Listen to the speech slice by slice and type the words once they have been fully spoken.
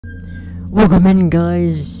Welcome in,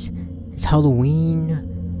 guys. It's Halloween,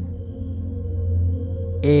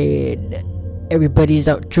 and everybody's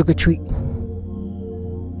out trick-or-treat.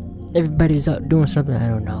 Everybody's out doing something, I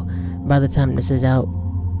don't know. By the time this is out,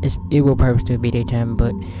 it will probably still be daytime,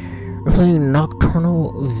 but we're playing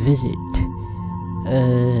Nocturnal Visit.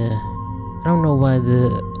 I don't know why the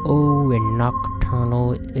O in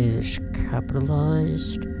Nocturnal is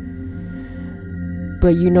capitalized,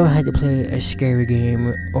 but you know how to play a scary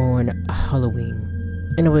game on Halloween.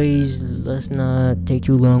 Anyways, let's not take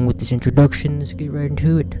too long with this introduction. Let's get right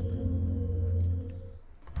into it.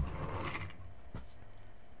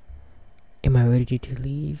 Am I ready to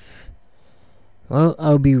leave? Well,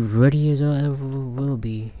 I'll be ready as I ever will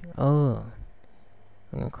be. Oh.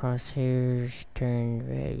 When crosshairs turn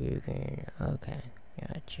red, you can... Okay,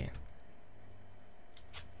 gotcha.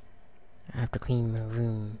 I have to clean my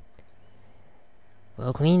room.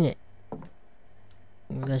 Well, clean it.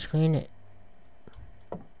 Let's clean it.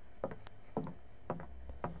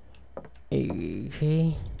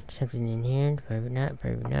 Okay, something in here. Probably not,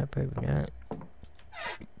 probably not, probably not.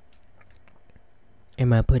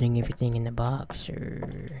 Am I putting everything in the box,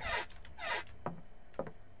 or...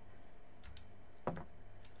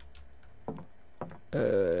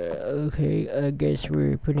 Okay, I guess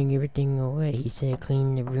we're putting everything away. He said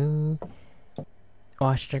clean the room. Oh,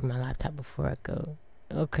 I should check my laptop before I go.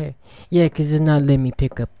 Okay. Yeah, because it's not letting me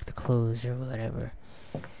pick up the clothes or whatever.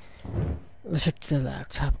 Let's check the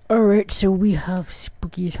laptop. Alright, so we have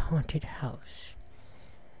Spooky's Haunted House.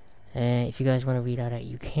 If you guys want to read all that,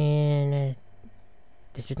 you can.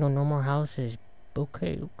 This is no more houses.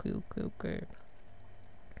 Okay.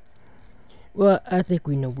 Well, I think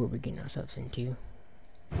we know what we're getting ourselves into.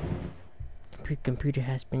 The computer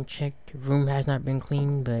has been checked. Room has not been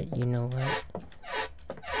cleaned, but you know what?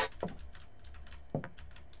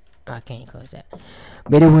 I can't close that.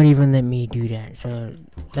 But it won't even let me do that, so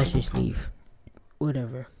let's just leave.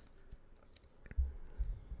 Whatever.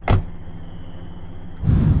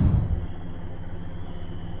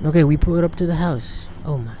 Okay, we pulled up to the house.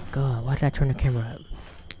 Oh my god, why did I turn the camera up?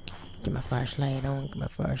 Get my flashlight on, get my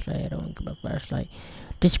flashlight on, get my flashlight.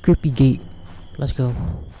 This creepy gate. Let's go.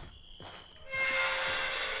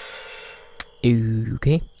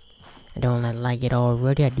 Okay. I don't like it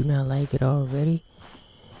already. I do not like it already.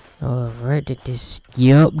 Alright, this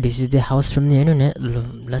is the house from the internet.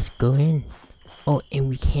 Let's go in. Oh, and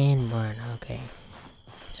we can run. Okay.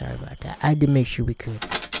 Sorry about that. I had to make sure we could.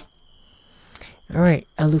 Alright,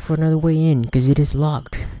 I'll look for another way in, because it is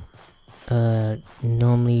locked.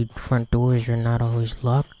 Normally front doors are not always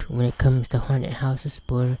locked when it comes to haunted houses,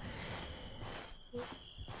 but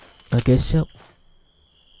I guess so.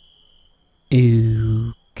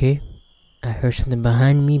 Okay. I heard something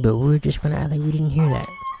behind me, but we're just gonna act like we didn't hear that.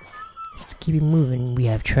 Just keep it moving. We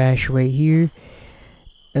have trash right here.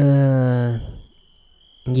 Yeah,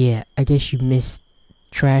 I guess you missed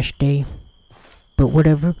trash day. But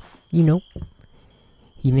whatever, you know.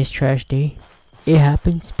 You missed trash day. It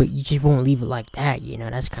happens, but you just won't leave it like that, you know.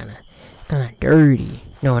 That's kinda dirty.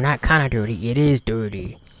 No, not kinda dirty, it is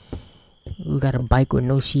dirty. We got a bike with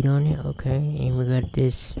no seat on it, okay, and we got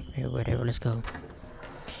this, or whatever, let's go.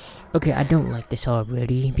 Okay, I don't like this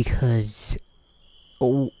already, because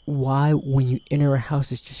why when you enter a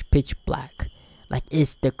house it's just pitch black? Like,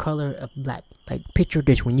 it's the color of black. Like, picture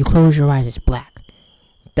this, when you close your eyes it's black.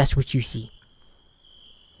 That's what you see.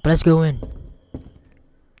 But let's go in.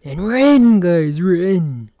 And we're in, guys, we're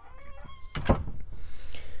in.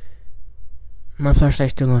 My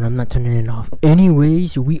flashlight's still on, I'm not turning it off.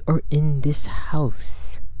 Anyways, we are in this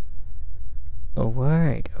house.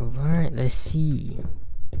 Alright, let's see.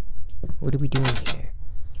 What are we doing here?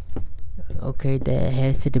 Okay, that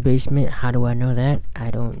heads to the basement. How do I know that? I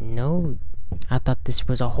don't know. I thought this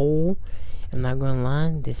was a hole. I'm not gonna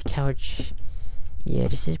lie, this couch, yeah,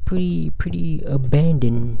 this is pretty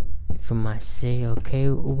abandoned for my say. Okay,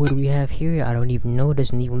 what do we have here? I don't even know. It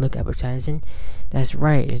doesn't even look appetizing. That's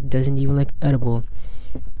right, it doesn't even look edible.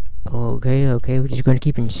 Okay, we're just gonna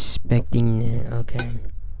keep inspecting it. Okay,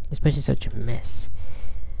 especially such a mess.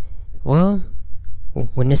 Well,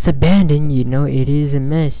 when it's abandoned, you know, it is a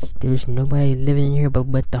mess. There's nobody living here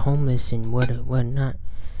but the homeless and whatnot.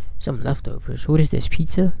 Some leftovers. What is this,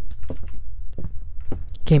 pizza?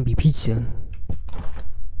 Can't be pizza.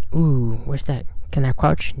 Ooh, what's that? Can I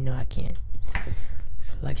crouch? No, I can't.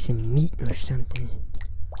 It's like some meat or something.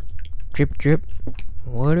 Drip.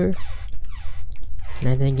 Water.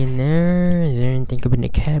 Nothing in there. Is there anything up in the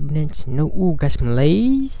cabinets? No. Ooh, got some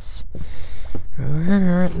Lay's.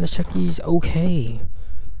 Alright, let's check these. Okay.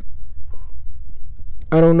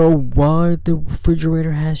 I don't know why the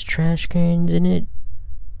refrigerator has trash cans in it.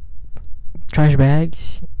 trash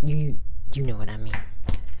bags. You know what I mean.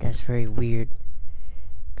 That's very weird.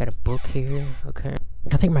 Got a book here. Okay.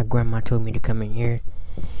 I think my grandma told me to come in here.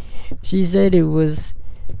 She said it was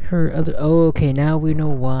her other. Oh, okay. Now we know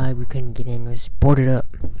why we couldn't get in. It was boarded up.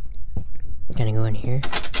 Gonna go in here.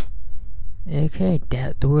 Okay,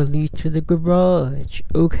 that door leads to the garage.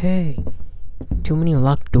 Okay. Too many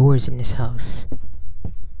locked doors in this house.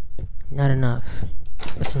 Not enough.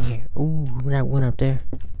 What's in here? Ooh, that one up there.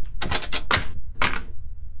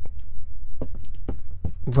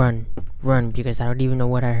 Run, because I don't even know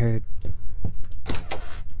what I heard.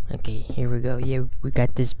 Okay, here we go. Yeah, we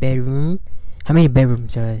got this bedroom. How many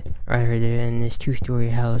bedrooms are there in this 2-story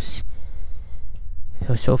house?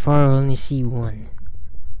 So far I only see one.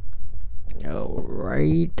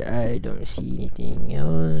 Alright, I don't see anything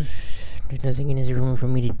else. There's nothing in this room for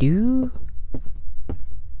me to do.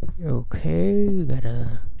 Okay, we got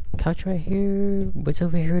a couch right here. What's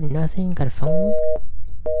over here? Nothing. Got a phone.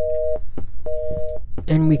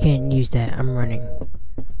 And we can't use that. I'm running.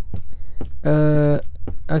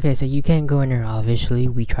 Okay, so you can't go in there, obviously.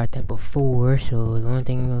 We tried that before, so the only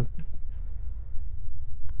thing...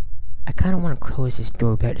 I kind of want to close this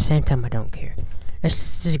door, but at the same time, I don't care.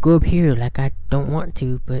 Let's just go up here like I don't want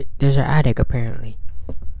to, but there's an attic, apparently.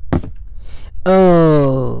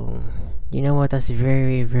 Oh... You know what? That's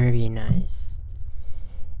very, very nice.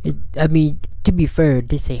 I mean, to be fair, it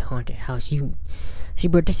did say haunted house. See,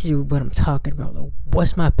 bro, this is what I'm talking about. Like,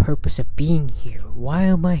 what's my purpose of being here? Why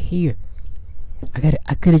am I here?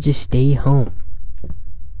 I could have just stayed home.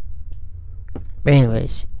 But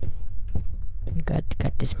anyways, got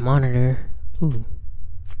this monitor. Ooh.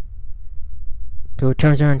 So it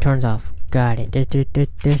turns on and turns off. Got it.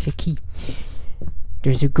 There's a key.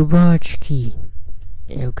 There's a garage key.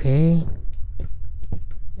 Okay.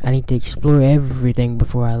 I need to explore everything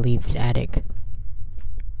before I leave this attic.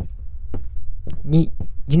 You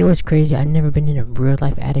know what's crazy? I've never been in a real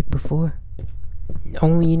life attic before.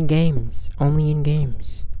 Only in games. Only in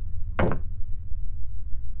games.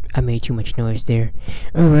 I made too much noise there.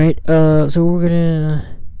 Alright, so we're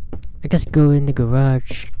gonna... I guess go in the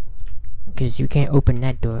garage. Because you can't open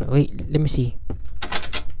that door. Wait, let me see.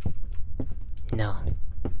 No.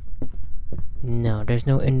 No, there's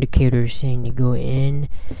no indicator saying to go in,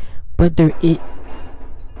 but there is.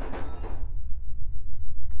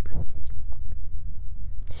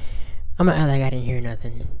 I'm gonna act like I didn't hear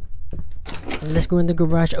nothing. Let's go in the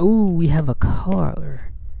garage. Oh, we have a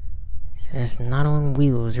car. It's not on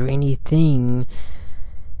wheels or anything.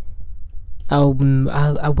 I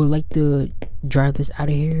would like to drive this out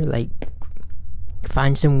of here, like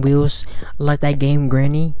find some wheels, like that game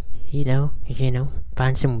Granny. You know,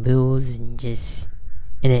 find some wheels and just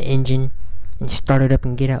in an engine and start it up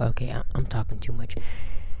and get out. Okay, I'm talking too much.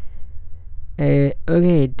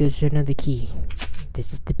 Okay, there's another key.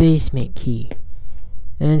 This is the basement key.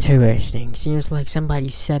 Interesting. Seems like somebody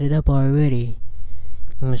set it up already.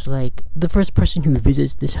 It was like the first person who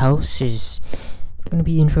visits this house is gonna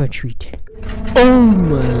be in for a treat. Oh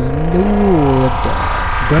my lord!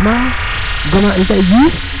 Grandma, is that you?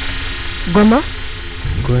 Grandma?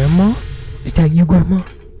 Is that you, Grandma?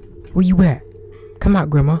 Where you at? Come out,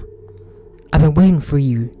 Grandma. I've been waiting for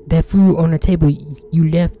you. That food on the table you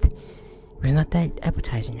left was not that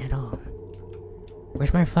appetizing at all.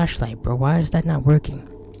 Where's my flashlight, bro? Why is that not working?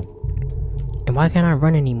 And why can't I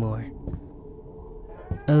run anymore?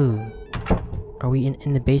 Oh. Are we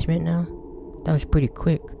in the basement now? That was pretty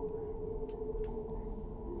quick.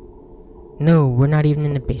 No, we're not even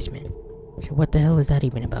in the basement. So what the hell is that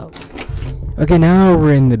even about? Okay, now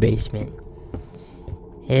we're in the basement.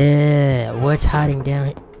 Yeah, what's hiding down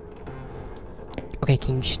here? Okay,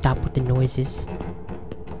 can you stop with the noises?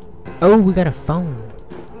 Oh, we got a phone.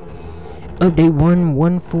 Update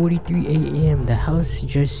 1:43 a.m. The house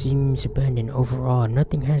just seems abandoned overall.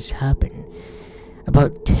 Nothing has happened.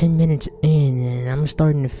 About 10 minutes in, and I'm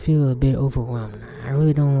starting to feel a bit overwhelmed. I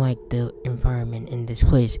really don't like the environment in this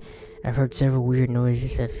place. I've heard several weird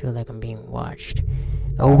noises. I feel like I'm being watched.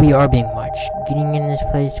 Oh, we are being watched. Getting in this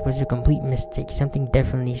place was a complete mistake. Something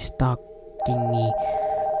definitely stalking me,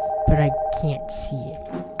 but I can't see it.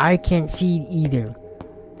 I can't see it either.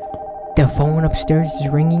 The phone upstairs is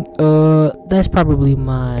ringing. That's probably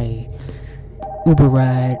my Uber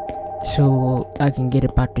ride, so I can get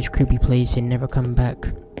about this creepy place and never come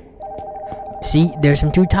back. See, there's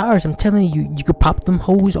some 2 tires. I'm telling you, you could pop them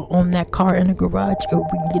holes on that car in the garage, or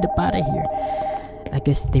we can get up out of here. I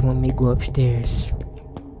guess they want me to go upstairs.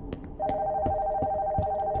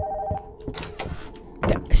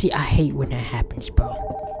 See, I hate when that happens, bro.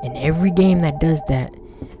 In every game that does that,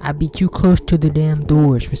 I be too close to the damn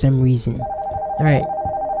doors for some reason. Alright.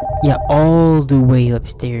 Yeah, all the way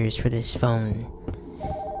upstairs for this phone.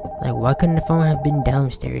 Like, why couldn't the phone have been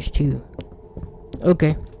downstairs too?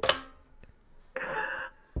 Okay.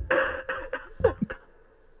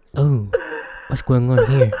 Oh, what's going on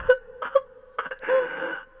here?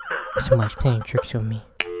 Somebody's playing tricks on me.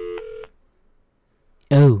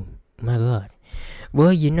 Oh, my god.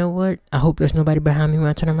 Well, you know what? I hope there's nobody behind me when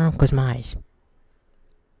I turn around, cause my eyes.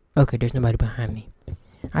 Okay, there's nobody behind me.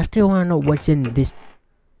 I still wanna know what's in this.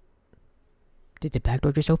 Did the back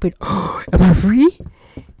door just open? Oh, am I free?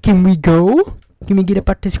 Can we go? Can we get up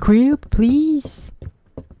out this crib, please?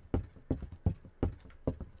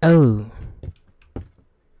 Oh.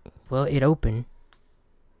 Well, it opened.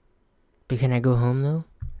 But can I go home though?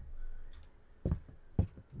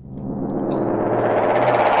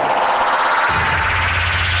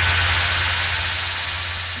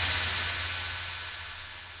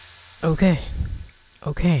 Okay.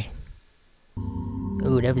 Okay.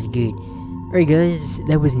 Oh, that was good. Alright guys,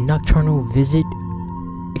 that was Nocturnal Visit.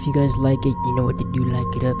 If you guys like it, you know what to do.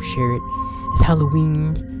 Like it up, share it. It's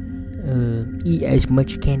Halloween. Eat as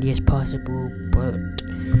much candy as possible, but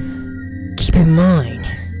keep in mind,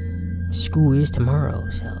 school is tomorrow,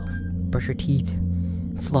 so brush your teeth,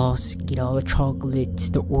 floss, get all the chocolates,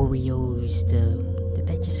 the Oreos, did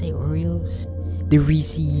I just say Oreos? The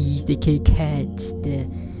Reese's, the Kit Kats, the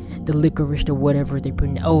licorice, the whatever they put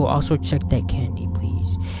in. Oh, also check that candy,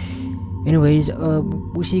 please. Anyways,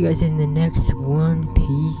 we'll see you guys in the next one.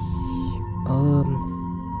 Peace.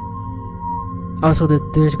 Also,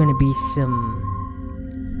 there's gonna be some.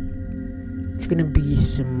 It's gonna be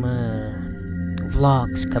some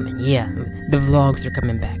vlogs coming. Yeah, the vlogs are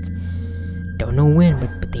coming back. Don't know when,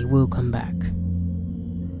 but they will come back.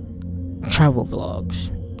 Travel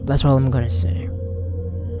vlogs. That's all I'm gonna say.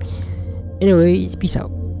 Anyways, peace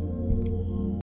out.